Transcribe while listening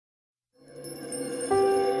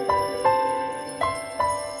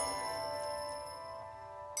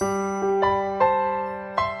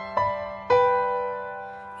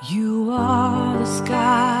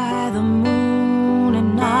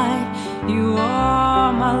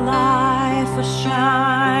are my life, a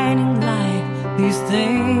shining light. These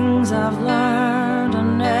things I've learned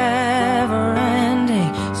are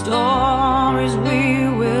never-ending stories we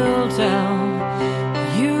will tell.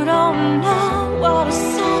 You don't know what a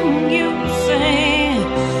song you sing.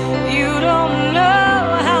 You don't know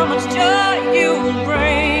how much joy you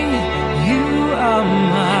bring. You are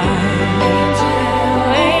my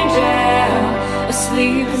angel,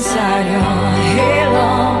 asleep inside your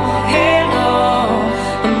halo.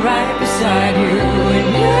 I'm right beside you, and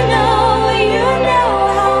you know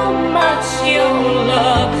how much you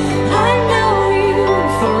love. I know you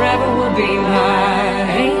forever will be my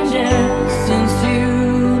angel. Since you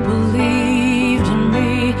believed in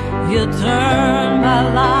me, you turned my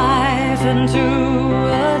life into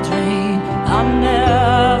a dream I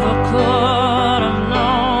never could